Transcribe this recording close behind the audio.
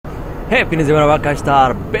Hepinize merhaba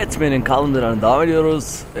arkadaşlar. Batman'in kalıntılarına devam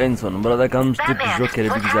ediyoruz. En son burada kalmıştık.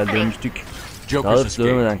 Joker'e bir güzel dönmüştük. Daha doğrusu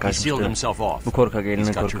dövmeden kaçmıştı. Bu korkak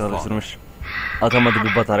eline korkak ısırmış. Atamadı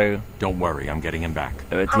bir batarya.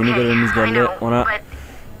 Evet, yeni görevimiz geldi. Ona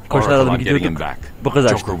koşarak gidiyorduk. Bu kız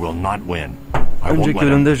açtı. Önceki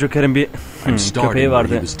bölümde Joker'in bir köpeği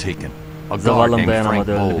vardı. Zavallım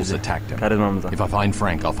dayanamadı, öldü bizi. Karizmamıza.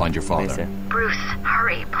 Neyse.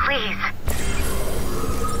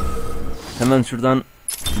 Hemen şuradan,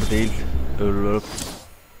 bu değil, ölüp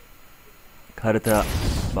harita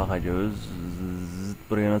bakacağız.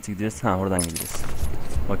 Buraya nasıl gideceğiz? Ha, oradan gideceğiz.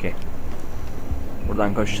 Okey.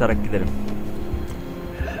 Buradan koşarak gidelim.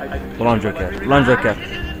 Ulan Joker, ulan Joker.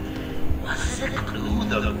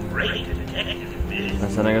 Ben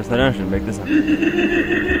sana göstereceğim şimdi, bekle sen.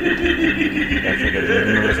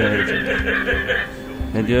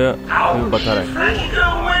 Ne diyor? Bir batarak.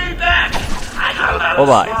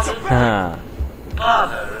 Alright. Ha.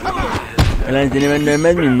 Ulan seni ben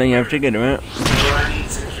dövmez miyim? Ben yapacak elimi.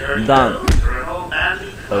 Dan.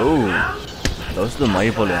 Oo. Dostum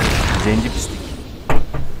ayıp oluyor. Zenci pislik.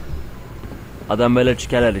 Adam böyle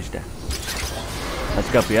çıkarlar işte.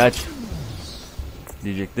 Aç kapıyı, aç.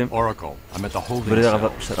 Diyecektim. Burayı da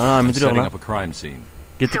kapatmışlar. Ana, müdür yok lan.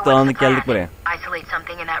 Gittik dağınık geldik buraya.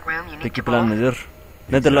 Peki plan nedir?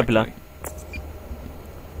 Nedir la plan?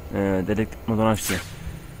 Dedektif modunu açtı.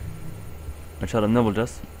 Açalım, ne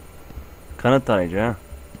bulacağız? Kanıt tarayıcı ha.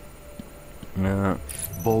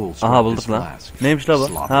 Aha, bulduk lan. Neymiş la bu?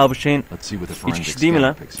 Ha, bu şeyin iç kişi değil mi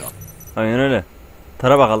lan? Aynen öyle.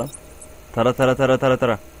 Tara bakalım.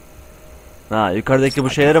 Tara. Ha, yukarıdaki bu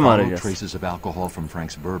şeyleri mi arayacağız?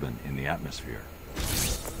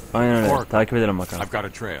 Aynen öyle. Takip edelim bakalım.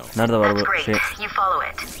 Nerede var bu şey?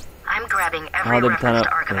 Aha, da bir tane.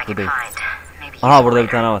 Yok, değil. Aha, burada bir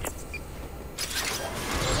tane var.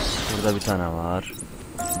 Burada bir tane var.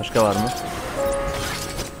 Başka var mı?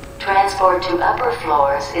 Transport to upper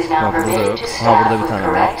floors is now permitted to staff with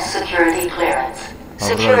correct security clearance.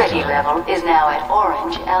 Security level is now at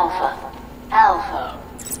Orange Alpha.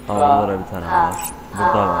 Burada bir tane var.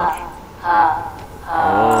 Burada var.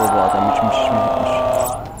 Oo, bu adam içmiş.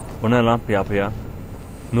 Bu ne lan, pıya?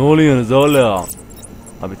 Ne oluyorsunuz oğlum?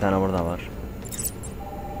 Ha, bir tane burada var.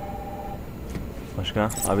 Başka?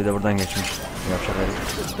 Abi de buradan geçmiş. Yapacak herif.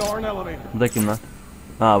 Bu da kim lan?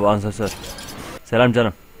 Ha, bu asansör. Selam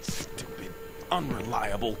canım.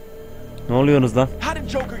 Ne oluyorsunuz lan?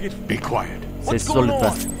 Sessiz ol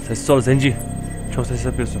lütfen. Sessiz ol zenci. Çok ses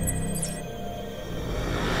yapıyorsun.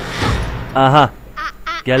 Aha.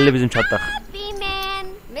 Geldi bizim çatlak.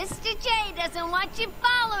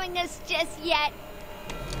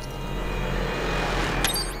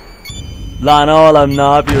 Lan oğlum, ne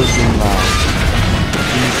yapıyorsun lan?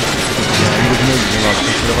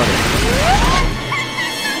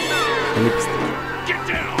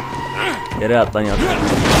 Yere at lan, yat.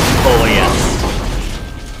 Oh yes.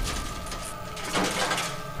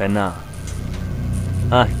 Fena.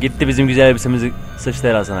 Hah, gitti bizim güzel elbisemizi sıçtı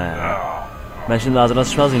herhalde ya. Ben şimdi ağzına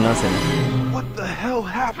sıçmaz mıyım lan seni?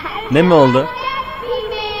 Ne mi oldu?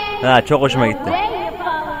 Ha, çok hoşuma gitti.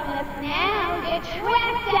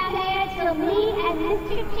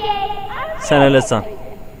 Sen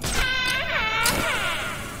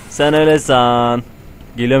öyle san.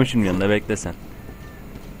 Geliyorum şimdi yanına, bekle sen.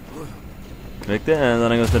 Bekle,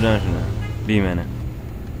 sana göstereceğim şimdi. Beyenmeyi.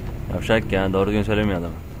 Yavşak ya, doğru gün söylemiyor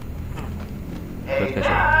adamı. Çok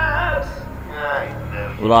kaçalım.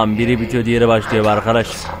 Ulan biri bitiyor, diğeri başlıyor arkadaş.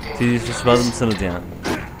 Siz susmaz mısınız ya?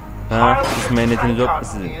 Ha, sus mehnetiniz yok mu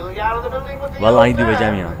sizin? Vallahi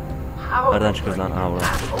döveceğim ya. Nereden çıkıyoruz lan? Ha, buradan.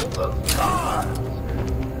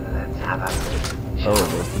 Oo,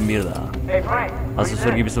 dostum bir daha.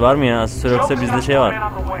 Asansör gibisi var mı ya? Asansör yoksa bizde şey var.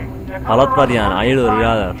 Halat var yani, hayırdır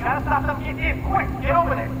birader.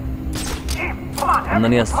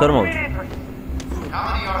 Bundan iyi asansör mü olur?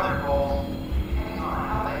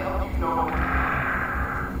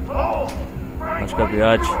 Aç kapıyı,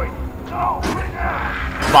 aç.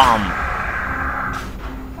 Bam!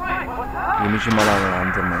 Yemişim alanı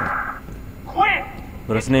antrenmanı.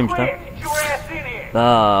 Burası neymiş lan?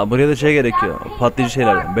 Aa, buraya da şey gerekiyor. Patlayıcı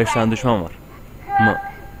şeylerden. 5 tane düşman var. Mı?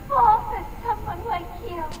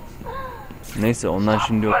 Neyse, ondan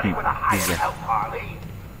şimdi yok mu bizde?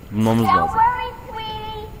 Bulmamız lazım.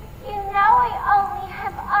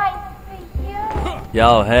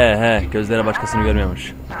 Ya he, gözleri başkasını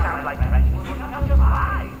görmüyormuş.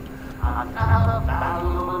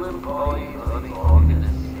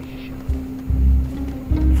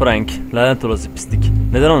 Frank, lanet olası pislik.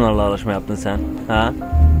 Neden onlarla anlaşma yaptın sen? Ha?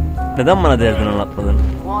 Neden bana derdini anlatmadın?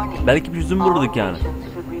 Belki bir yüzüm vurduk yani.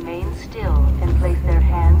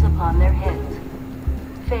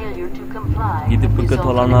 Gidip bu kötü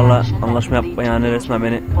olanlarla anlaşma yapma yani, resmen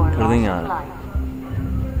beni kırdın yani.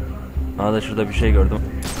 Aa da şurada bir şey gördüm.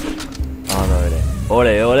 Aa da öyle.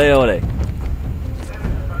 Oley oley oley.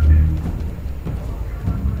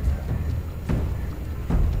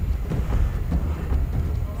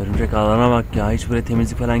 Örümcek ağlarına bak ya, hiç böyle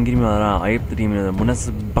temizlik falan girmiyorlar ha, ayıptır yemin ederim. Bu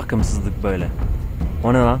nasıl bakımsızlık böyle?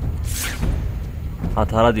 O ne lan? Ha,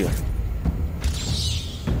 tara diyor.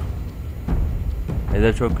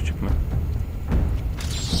 Hedef çok küçük mü?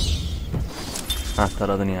 Ha,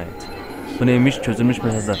 taradı nihayet. Bu neymiş? Çözülmüş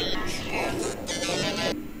mesajlar.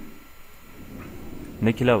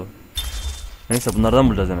 Ne ki la bu? Neyse, bunlardan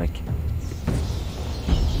bulacağız demek ki.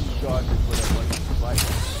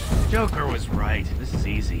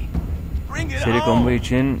 Seri combo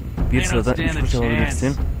için bir sıradan 3 kuş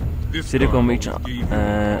alabilirsin. Seri combo için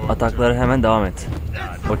atakları hemen devam et.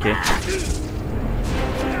 Okey.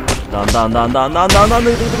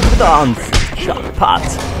 Dan. Şak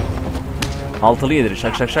pat. Altılı yedirir,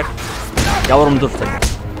 şak şak şak. Yavrum dur.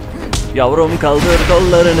 Yavrum kaldır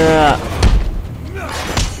kollarını.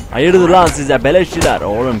 Hayırdır lan size beleşçiler.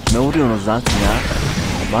 Oğlum kime vuruyorsunuz lan siz ya?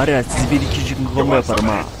 Var ya, siz bir iki çıkın combo yaparım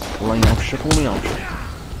ha. Ulan yavşak oğlum yavşak.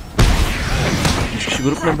 3 kişi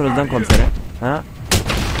grup ne yapıyoruz lan komisere? Ha?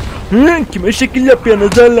 Kime şekil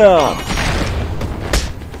yapıyorsunuz hala?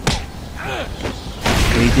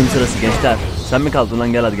 Eğitim sırası gençler. Sen mi kaldın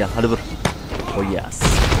lan, gel hadi gel. Hadi vur. Oh yes.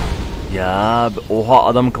 Ya oha,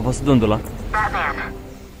 adamın kafası döndü lan.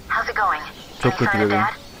 Çok kötü bebeğim.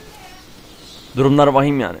 Durumlar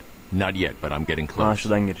vahim yani. Not yet, but I'm getting close. Ha,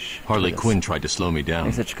 şuradan giriş. Harley Quinn tried to slow me down.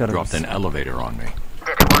 Neyse, çıkarız. Dropped an elevator on me.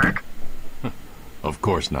 Did it work? Of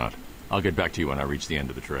course not. I'll get back to you when I reach the end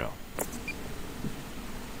of the trail.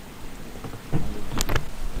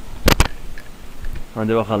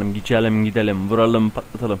 Hadi bakalım, gidelim, vuralım,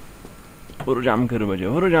 patlatalım. Vuracağım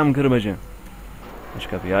kırbacı. Aç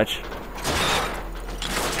kapıyı, aç.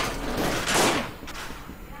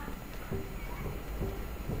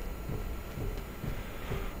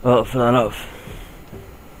 Of lan of.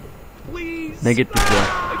 Ne gittik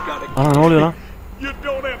ya? Aa, ne oluyor lan?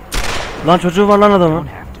 Lan çocuğu var lan adamın.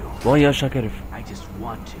 Vay yaşak herif.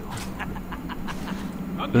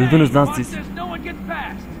 Öldünüz lan siz.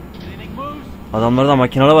 Adamlarda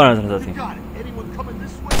makinalı var anasını satayım.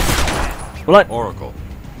 Ulan. Oracle.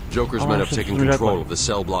 Joker's men have taken control of the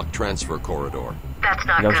cell block transfer corridor. That's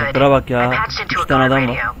not good. Yavşaklara bak ya. I patched into 3 a tane guard adam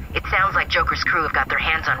var. radio. It sounds like Joker's crew have got their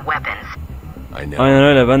hands on weapons. I know. Aynen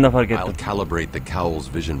öyle, ben de fark ettim. I'll calibrate the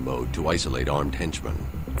Cowl's vision mode to isolate armed henchmen.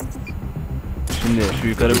 Şimdi şu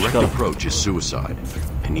yukarı bir Direct çıkalım. approach is suicide.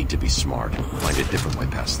 I need to be smart. Find a different way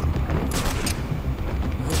past them.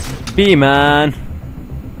 B-man.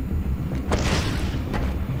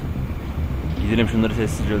 Gidelim şunları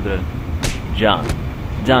sessizce öldürelim.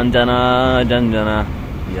 Can cana.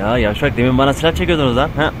 Ya yavşak, demin bana silah çekiyordunuz lan.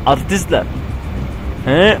 He, artistler.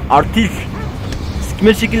 He, artist.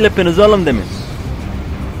 Sikme şekil yapıyorsunuz oğlum demin.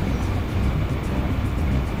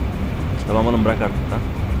 Tamam oğlum, bırak artık lan.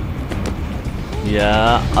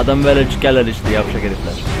 Ya adam böyle çıkarlar işte, yavşak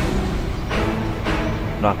herifler.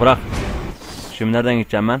 Bırak. Şimdi nereden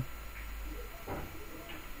gideceğim ben?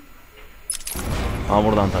 Ha,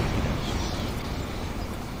 buradan tabii.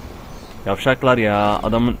 Yavşaklar ya,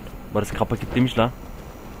 adamın burası kapı kilitlemiş lan.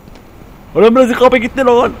 Oğlum burası kapı kilitli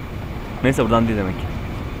lan. Neyse, buradan değil demek.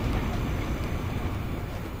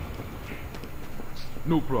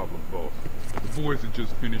 No problem, boss. The boys are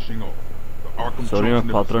just finishing off. The Arkham Sorun yok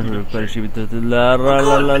troops patron, never çocuklar stood a işi bitirdiler.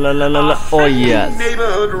 La. Oh yes.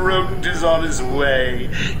 Neighborhood rodent is on his way.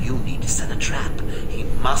 You need to set a trap. He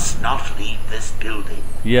must not leave this building.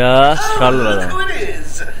 Ya çıkarlar Look adam. who it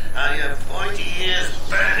is. I have 40 years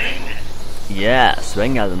burning. Yes, ben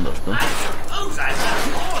geldim dostum. I suppose I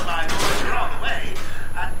left all my boys are on the way.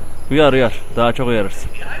 Uyar, daha çok uyarırız.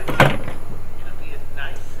 It'll be a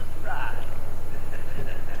nice surprise.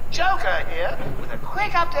 Joker here with a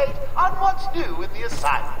quick update on what's new in the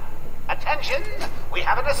asylum. Attention, we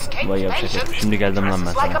have an escaped Vay yavşak patient. herif, şimdi geldim lan ben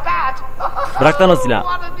Dresses like sana. a bat. Bırak lan o silahı.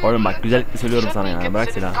 What an Oğlum bak, idiot. güzellikle söylüyorum sana ya,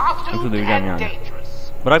 bırak silahı. Yoksa döveceğim yani.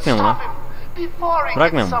 Bırakmıyor mu lan?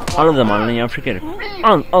 Bırakmıyor mu? Al o zaman lan yavşak herif.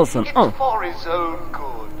 Al sana, al.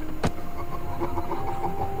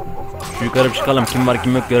 Şu yukarı bir çıkalım, kim var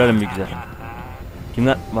kim yok görelim bir güzel.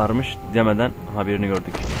 Kimler varmış demeden haberini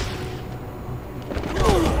gördük.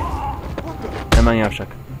 Hemen yavşak.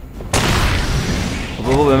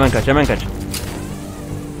 Hop hemen kaç.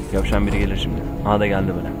 Yavşan biri gelir şimdi. Aha da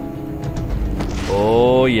geldi böyle.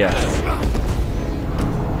 Oh yes.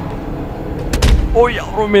 Oh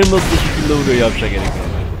yavrum, benim nasıl şekilde vuruyor yavşak herif.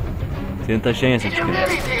 Seni taşıyan yasak çıkıyor.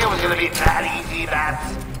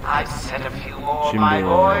 Şimdi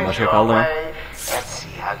başka kaldı mı?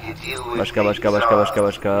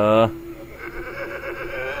 Başka.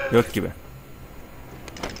 Yok gibi.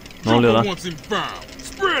 Ne oluyor lan?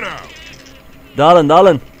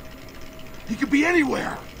 Dağılın.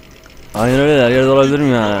 Aynen öyle, her yerde olabilir mi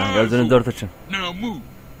ya? Gözünü dört açın.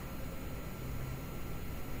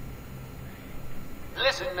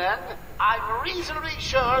 Listen, men. I'm reasonably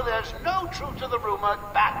sure there's no truth to the rumor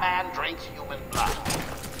Batman drinks human blood.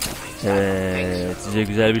 Evet, size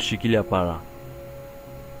güzel bir şekil yaparlar.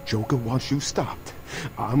 Joker wants you stopped.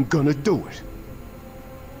 I'm gonna do it.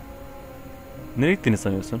 Nereye gittiğini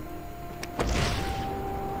sanıyorsun?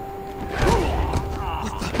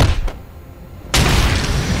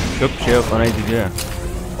 Çok bir şey yok, ona iyiydi diyor.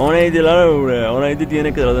 Ona iyiydi lan oraya. Ona iyiydi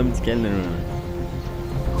diyene kadar adam bizi kendine.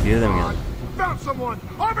 Geri de mi geldi?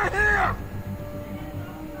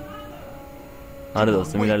 Hadi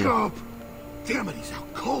dostum ilerle.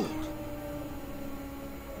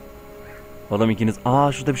 Adam ikiniz.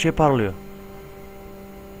 Aa şurada bir şey parlıyor.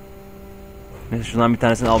 Neyse şundan bir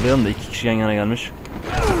tanesini avlayalım da 2 kişi yan yana gelmiş.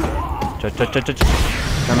 Çat.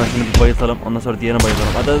 Hemen şunu bir bayıltalım. Ondan sonra diğerini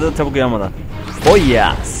bayıltalım. Hadi çabuk uyanmadan. Oh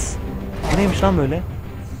yes. Bu neymiş lan böyle?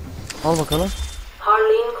 Al bakalım.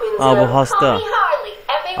 Aa bu hasta.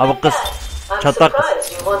 Aa bu kız. Çatlak kız.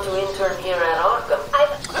 Oh,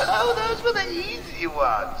 those were the easy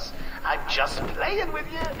ones. I'm just playing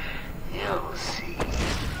with you. You'll see.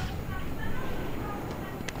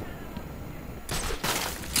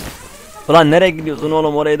 Ulan nereye gidiyorsun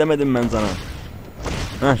oğlum, oraya demedim ben sana.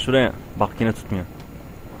 Heh şuraya. Bak yine tutmuyor.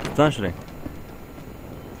 Tut lan şuraya.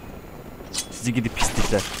 Sizi gidip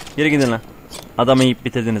pislikler. Geri gidin lan. Adamı yiyip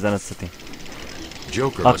bitirdiniz anasını satayım.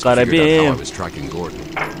 Ah garibim.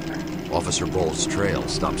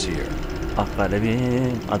 Ah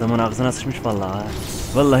garibim. Adamın ağzına sıçmış vallahi.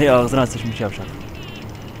 Vallahi ağzına sıçmış yavşak.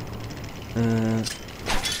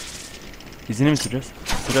 İzini mi sürüyoruz?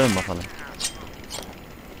 Sürelim bakalım.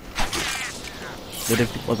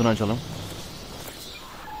 Dedektif modunu açalım.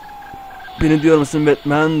 Beni duyuyor musun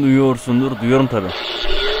Batman? Duyuyorsundur. Duyuyorum tabi.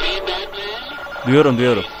 Duyuyorum.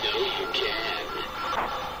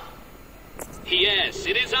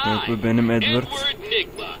 Evet bu benim Edward.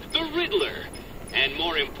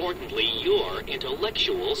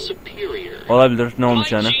 Olabilir. Ne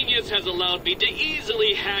olmuş yani?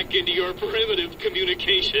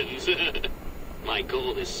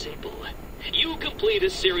 You complete a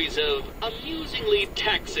series of amusingly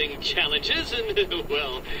taxing challenges and,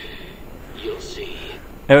 well, you'll see.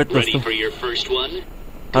 Evet dostum. Ready for your first one?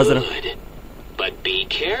 Hazırım. Good. But be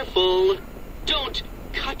careful. Don't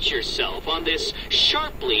cut yourself on this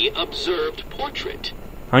sharply observed portrait.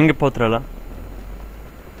 Hangi portre lan?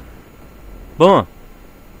 Bu mu?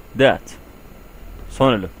 That.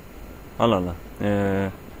 Son ölü. Allah Allah.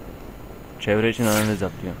 Çevre için analiz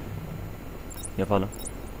yap diyor. Yapalım.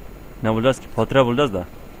 Ne bulacağız ki? Portre bulacağız da.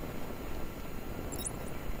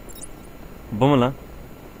 Bu mu lan?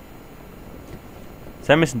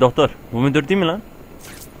 Sen misin doktor? Bu müdür değil mi lan?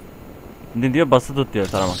 Ne diyor? Bası tut diyor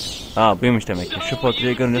tarama. Aa buymuş demek ki. Şu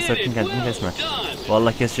portreyi görünce sakın kendini kesme.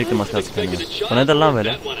 Vallahi kesecektim az kalsın kendimi. Bu nedir lan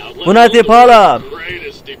böyle? Bu ne tip oğlum?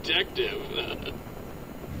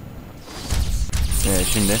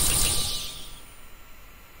 Şimdi.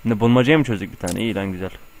 Ne bulmacayı mı çözdük bir tane? İyi lan güzel.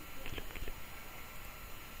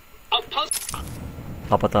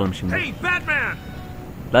 Kapatalım şimdi. Hey Batman!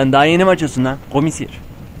 Lan daha yeni mi açıyorsun lan? Komiser.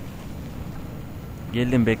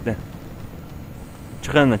 Geldim bekle.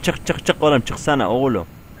 Çık önünden çık oğlum çıksana oğlum.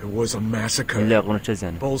 It was a massacre. İlla konuşacağız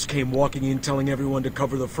yani. Bowles came walking in telling everyone to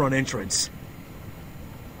cover the front entrance.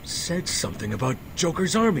 Said something about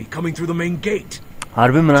Joker's army coming through the main gate.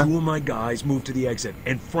 Harbi mi lan? Two of my guys moved to the exit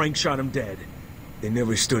and Frank shot him dead. They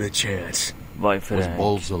never stood a chance. Vay Frank. Was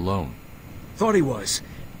Bowles alone? Thought he was.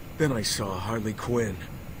 Then I saw Harley Quinn.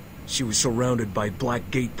 She was surrounded by Black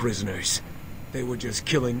Gate prisoners. They were just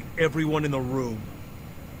killing everyone in the room.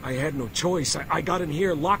 I had no choice. I got in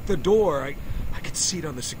here, locked the door. I could see it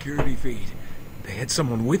on the security feed. They had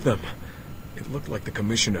someone with them. It looked like the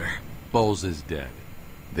commissioner. Bowles is dead.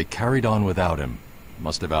 They carried on without him.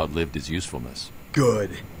 Must have outlived his usefulness. Good.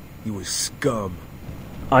 He was scum.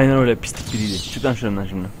 Aynen öyle pislik biriydi. Çık lan şuradan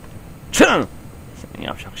şimdi. Çık! Sen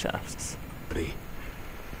yavşak şerefsiz.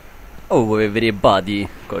 Oh everybody.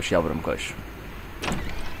 Koş yavrum koş.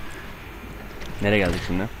 Nereye geldik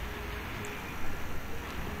şimdi?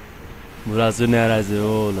 Burası neresi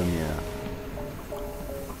oğlum ya?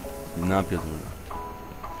 Ne yapıyoruz burada?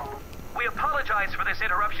 We apologize for this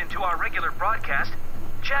interruption to our regular broadcast.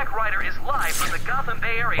 Jack Ryder is live from the Gotham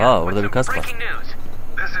Bay area with some breaking news.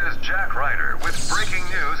 This is Jack Jack Ryder with breaking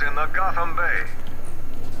news in the Gotham Bay.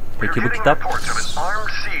 Peki bu kitap?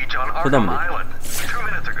 Bu da mı?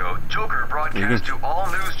 İlginç.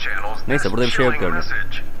 Neyse burada bir şey yok gördüm.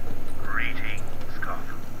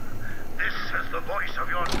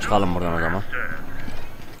 Çıkalım buradan o zaman.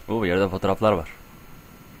 Bu yerde fotoğraflar var.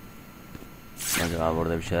 Acaba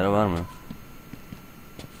burada bir şeyler var mı?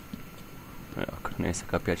 Yok. Neyse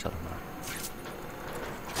kapıyı açalım.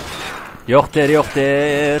 Yok der yok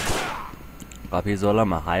der. Kapıyı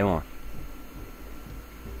zorlama hayvan.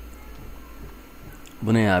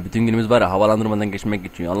 Bu ne ya? Bütün günümüz var ya havalandırmadan geçmek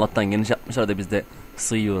geçiyor. Allah'tan geniş yapmışlar da biz de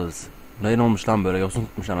sığıyoruz. Ne olmuş lan böyle? Yosun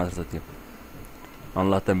tutmuş anasını satayım.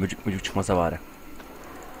 Allah'tan böcük çıkmasa bari.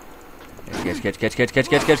 Geç.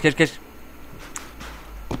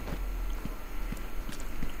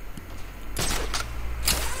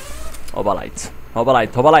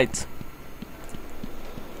 Hobalayt.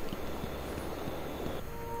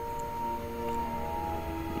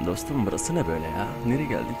 Dostum burası ne böyle ya? Nereye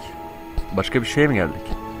geldik? Başka bir şeye mi geldik?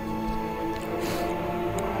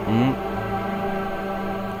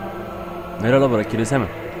 Nerede bura? Kilise mi?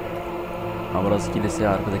 Ha burası kilise,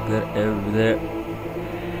 arkadakiler evde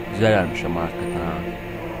güzel gelmiş ama hakikaten ha.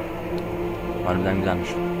 Harbiden güzelmiş.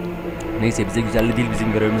 Neyse bize güzelliği değil,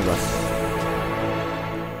 bizim görevimiz var.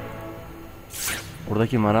 Burada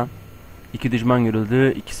kim var ha? 2 düşman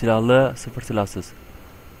görüldü, 2 silahlı, 0 silahsız.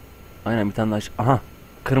 Aynen bir tane daha. Aha.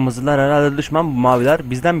 Kırmızılar herhalde düşman, bu maviler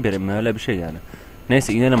bizden biri mi? Öyle bir şey yani.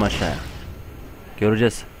 Neyse inelim aşağıya.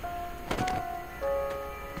 Göreceğiz.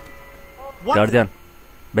 Gardiyan.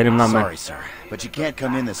 Benim lan ben.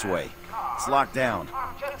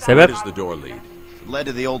 Sebep? Led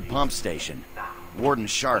to the old pump station. Warden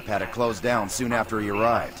Sharp had it closed down soon after he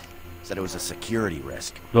arrived. Said it was a security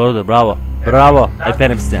risk. Doğrudur, bravo. Bravo.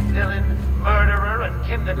 Efendim size.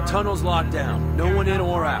 The tunnel's locked down. No one in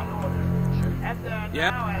or out.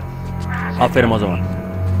 Yeah. Aferin o zaman.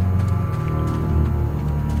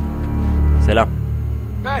 Selam.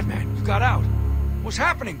 Batman, you got out. What's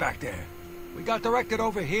happening back there? We got directed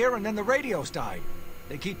over here and then the radios died.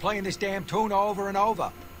 They keep playing this damn tune over and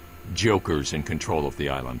over. Joker's in control of the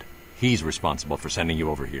island. He's responsible for sending you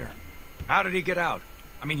over here. How did he get out?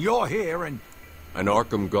 I mean, you're here and... An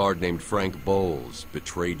Arkham guard named Frank Bowles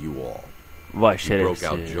betrayed you all. Vay He broke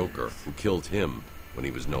şerefsiz. out Joker, who killed him when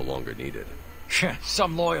he was no longer needed.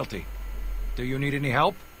 Some loyalty. Do you need any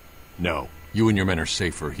help? No. You and your men are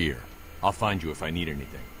safer here. I'll find you if I need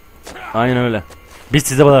anything. Aynen öyle. Biz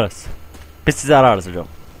sizi bularız. Biz sizi ararız hocam.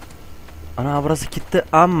 Ana burası gitti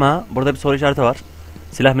ama burada bir soru işareti var.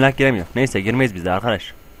 Silah milah giremiyor. Neyse girmeyiz biz de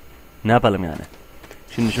arkadaş. Ne yapalım yani?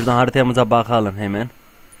 Şimdi şuradan haritamıza bakalım hemen.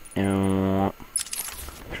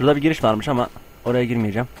 Şurada bir giriş varmış ama oraya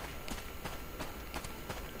girmeyeceğim.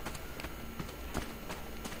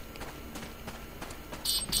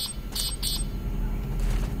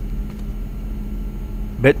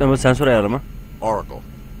 Batman sensör ayarı mı? Oracle,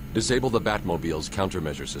 disable the Batmobile's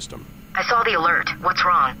countermeasure system. I saw the alert. What's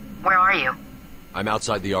wrong? Where are you? I'm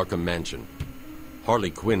outside the Arkham mansion.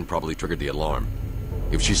 Harley Quinn probably triggered the alarm.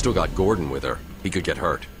 If she's still got Gordon with her, he could get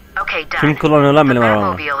hurt. Okay, done. Kim kullanıyor lan benim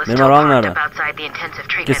arabamı? Benim arabam nerede?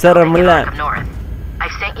 Keserim lan.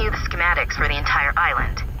 I've sent you the schematics for the entire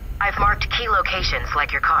island. I've marked key locations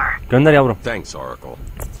like your car. Gönder yavrum. Thanks, Oracle.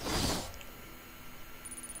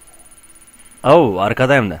 Oo,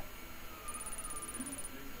 arkadayım da.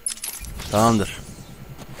 Tamamdır.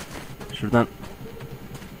 Şuradan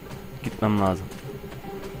gitmem lazım.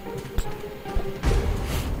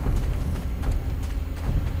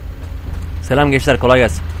 Selam gençler, kolay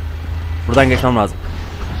gelsin. Buradan geçmem lazım.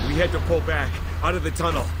 We had to pull back out of the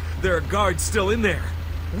tunnel. There are guards still in there.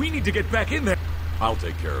 We need to get back in there. I'll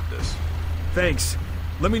take care of this. Thanks.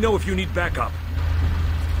 Let me know if you need backup.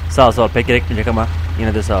 Sağ ol, pek gerekmeyecek ama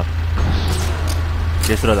yine de sağ ol.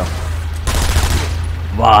 Cesur adam.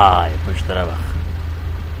 Vay, pıştıra bak.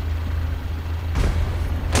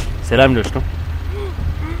 Selam coşkum.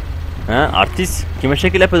 Ha, artist. Kime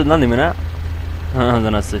şekil yapıyordun lan demin ha?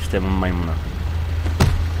 Ha, nasıl işte maymuna.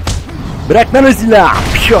 Bırak lan o silah.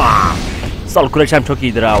 Sal kuleçem çok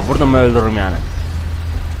iyidir ha. Vurdum mu öldürürüm yani.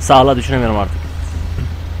 Sağla düşünemiyorum artık.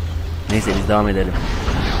 Neyse biz devam edelim.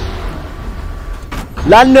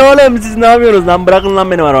 Lan ne oğlum siz ne yapıyorsunuz lan? Bırakın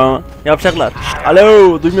lan benim arabamı. Yapacaklar. Şşt,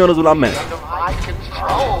 alo duymuyorsunuz ulan beni.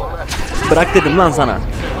 Bırak dedim lan sana.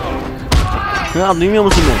 Ya duymuyor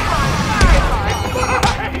musun beni?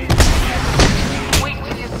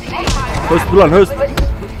 Höst ulan höst.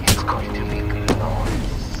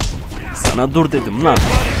 Sana dur dedim lan.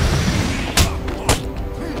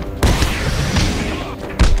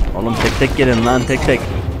 Oğlum tek tek gelin lan tek tek.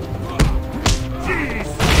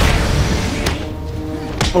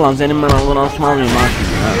 Ulan senin ben aldığını asma alayım lan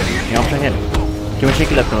şimdi. Yapacak herif. Kime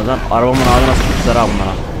şekil yaptınız lan? Arabamın ağzına sıkıştılar ha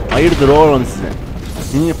bunlara. Hayırdır oğlum size?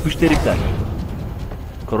 Niye puşt herifler?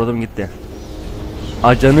 Korudum gitti.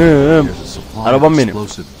 Canım. Arabam benim.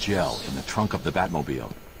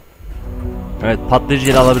 Evet, patlayıcı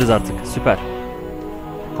jeli alabiliriz artık. Süper.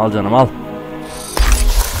 Al canım al.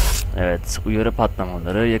 Evet, uyarı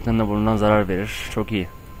patlamaları yakında bulunan zarar verir. Çok iyi.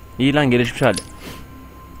 İyi lan, gelişmiş hali.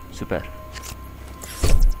 Süper.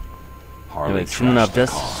 Evet, şimdi ne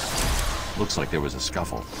yapacağız?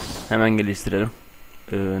 Hemen geliştirelim.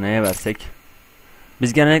 Neye versek?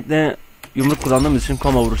 Biz genellikle yumruk kullandığımız için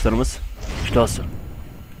koma vuruşlarımız işte olsun.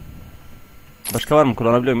 Başka var mı?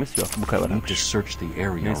 Kullanabiliyor muyuz? Yok, bu kadar.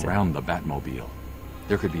 Neyse.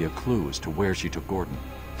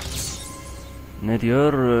 Ne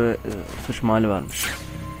diyor? Suç mahalli varmış.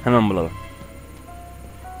 Hemen bulalım.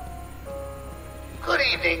 Good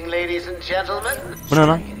evening, ladies and gentlemen. Bu ne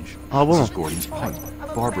lan? Ha bu mu?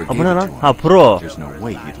 Ha bu ne lan? Ha pro.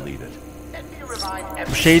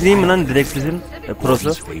 Bu şey değil mi lan, direksizin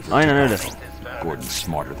prosu? Aynen öyle.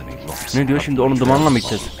 Ne diyor şimdi, onun dumanla mı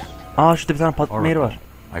gideceğiz? Aa, şurada bir tane patlatma yeri var.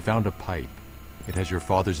 I found a pipe. It has your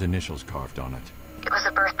father's initials carved on it. It was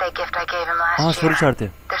a birthday gift I gave him last year. Soru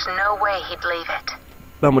işareti. There's no way he'd leave it.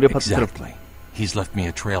 Ben buraya patlatırım. Exactly. He's left me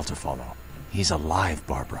a trail to follow. He's alive,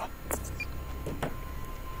 Barbara.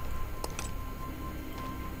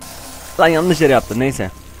 Lan yanlış yere yaptın,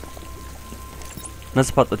 neyse.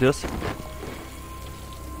 Nasıl patlatıyoruz?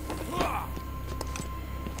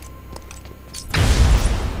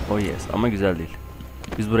 Oh yes, ama güzel değil.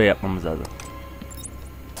 Biz buraya yapmamız lazım.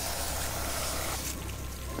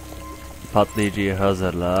 Patlayıcıyı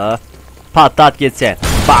hazırla. Patlat gitsin.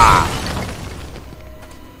 Bah!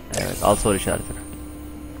 Evet, al soru işaretini.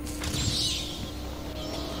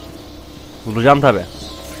 Bulacağım tabi.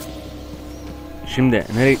 Şimdi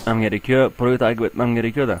nereye gitmem gerekiyor? Pro'yu takip etmem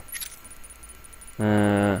gerekiyor da.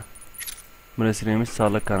 Burası neymiş?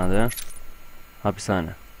 Sağlık kanadı. Hapishane.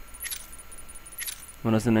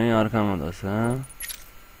 Burası ne? Arkham odası.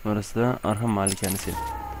 Burası da arkham malikanesi.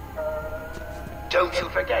 Don't you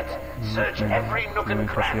forget, search every nook and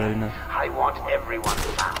cranny. I want everyone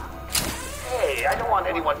found. Hey, I don't want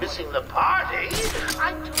anyone missing the party.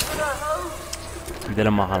 I'm too good a host.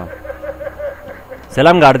 Gidelim bakalım.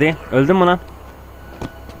 Selam Gardi. Öldün mü lan?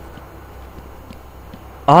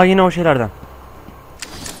 Aa, yine o şeylerden.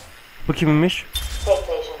 Bu kiminmiş?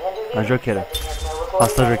 Ha, Joker'e.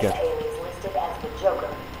 Hasta Joker.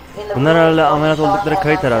 Bunlar herhalde ameliyat oldukları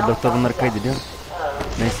kayıt herhalde. Doktor bunları kaydediyor.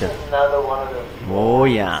 Neyse. Oh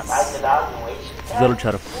yes. Güzel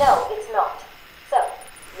uçarım.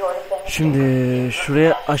 Şimdi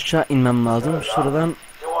şuraya aşağı inmem lazım. Şuradan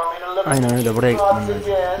aynen öyle, buraya gitmem lazım.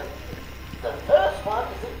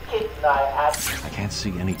 I can't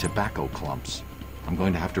see any tobacco clumps. I'm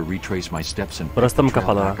going to have to retrace my steps and burası da mı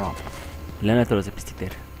kapalı ha? Lanet orası pislikler.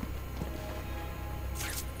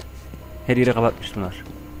 Her yeri kapatmış bunlar.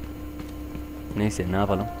 Neyse, ne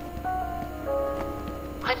yapalım?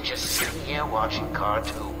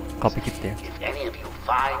 Kapı kilitli.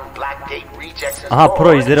 Aha,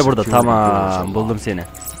 pro izleri burada. Tamam, buldum seni.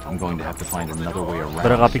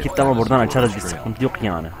 Bırak kapı kilitli ama buradan açarız, bir sıkıntı yok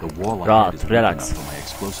yani. Rahat, relax.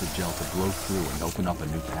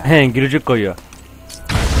 He, gülücük koyuyor.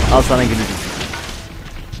 Al sana gülücük.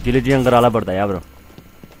 Gülücüğün kralı burada yavrum.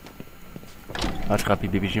 Aç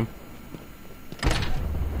kapıyı bebişim.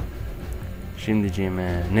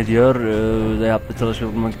 Şimdiciğime ne diyor? Yaptığı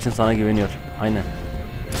çalışmayı bulmak için sana güveniyor. Aynen.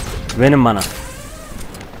 Güvenin bana.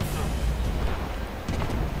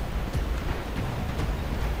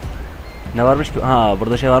 Ne varmış ki? Ha,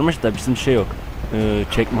 burada şey varmış da bizim şey yok.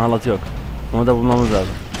 Çekme halatı yok. Onu da bulmamız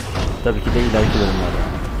lazım. Tabii ki de ileriki bölümlerde.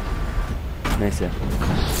 Neyse.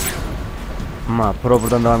 Ama pro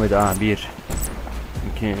buradan devam ediyor. Aha, 1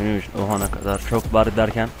 2 3 oha ne kadar çok var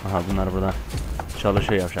derken. Aha, bunlar burada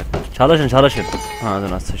çalışıyor yavşaklar. Çalışın çalışın. Ha,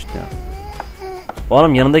 dur nasıl sıçtı ya.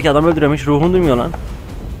 Oğlum, yanındaki adam öldüremiş, ruhunu duymuyor lan.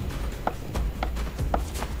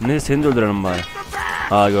 Ne, seni de öldürelim bari.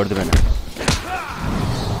 Aa, gördü beni.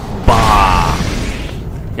 Bah!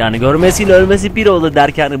 Yani görmesiyle ölmesi bir oldu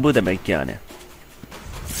derken bu demek yani.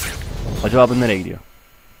 Acaba bu nereye gidiyor?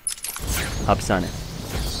 Hapishane.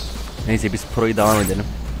 Neyse, biz pro'yu devam edelim.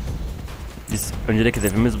 Biz önceki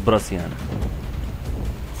hedefimiz burası yani.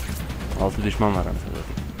 6 düşman var aslında.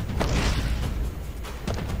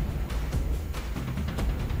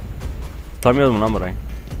 Tutamıyordum lan burayı.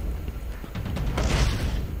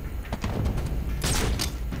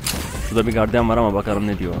 Şurada bir gardiyan var ama bakalım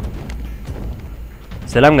ne diyor.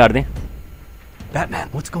 Selam gardi. Batman,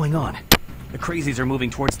 what's going on? The crazies are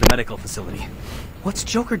moving towards the medical facility. What's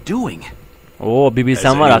Joker doing? Oo, bir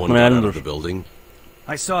bilsen var aklına gelin dur.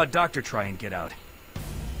 I saw a doctor try and get out.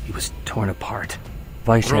 He was torn apart.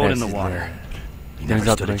 Vay Thrown in the water. şerefsizler. He Denize never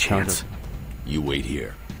stood a atmayı chance. şansı. You wait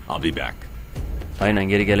here. I'll be back. Aynen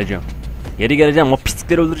geri geleceğim. Geri geleceğim, o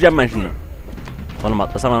pislikleri öldüreceğim ben şimdi. Oğlum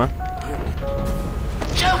atlasana lan.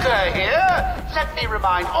 Joker here. Let me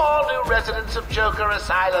remind all new residents of Joker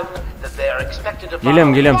Asylum that they are expected to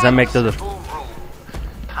follow Geliyorum sen bekle dur. one simple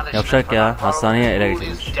rule. Yapacak ya, hastaneye ele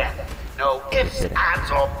geçirmiş. No ifs,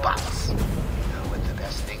 ands or buts. You know what the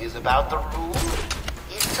best thing is about the rule?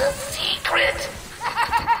 It's a secret.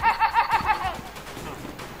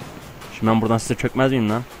 Şimdi ben buradan size çökmez miyim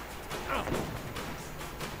lan?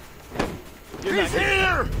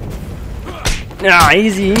 Ya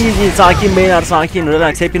easy sakin beyler sakin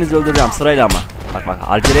relax hepinizi öldüreceğim sırayla ama. Bak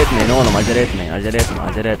acele etmeyin oğlum acele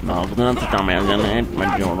etme. Buradan tutamayın acele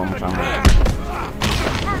etme diyorum sana.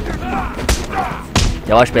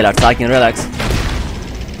 Yavaş beyler sakin relax.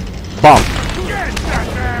 Bam.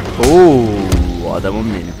 Oo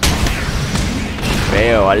adamım benim.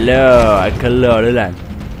 Beyo alo akıllı ol lan.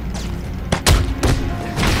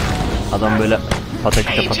 Adam böyle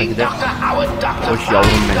patakide. Hoş yavrum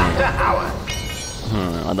benim.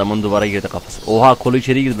 Adamın duvara girdi kafası. Oha kolu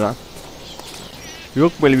içeri girdi lan.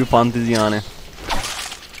 Yok böyle bir fantezi yani.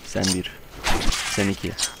 Sen bir. Sen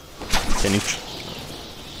iki. Sen üç.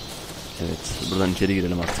 Evet buradan içeri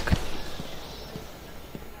girelim artık.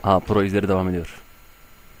 Aha pro izleri devam ediyor.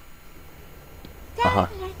 Aha.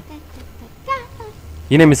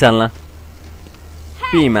 Yine mi sen lan?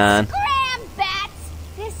 B-man.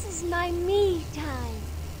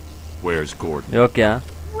 Where's Gordon? Yok ya.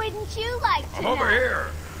 Wouldn't you like to I'm over know? here.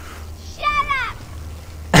 Shut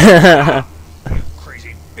up!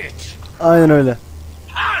 Crazy bitch. Aynen öyle.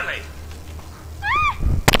 Harley!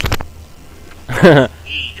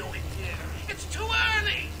 It's too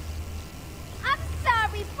early. I'm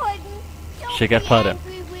sorry, Puddin'. Don't Şeker be para.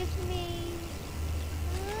 angry with me.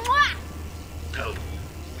 Mwah! Oh,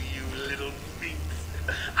 you little minx.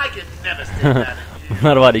 I can never stand that.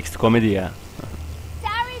 Bunlar var X komedi ya.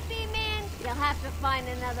 Sorry, B-Man. You'll have to find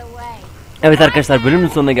another way. Evet arkadaşlar bölümün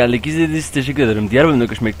sonuna geldik. İzlediğiniz için teşekkür ederim. Diğer bölümde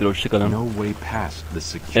görüşmek üzere. Hoşçakalın. No way past the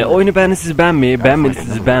security. Oyunu beğendiyseniz beğenmeyi, beğenmediyseniz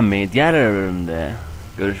sizi beğenmeyi. Diğer bölümde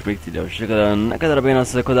görüşmek dileğiyle. Hoşçakalın. Ne kadar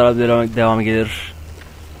beğenirseniz o kadar devam gelir.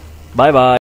 Bay bay.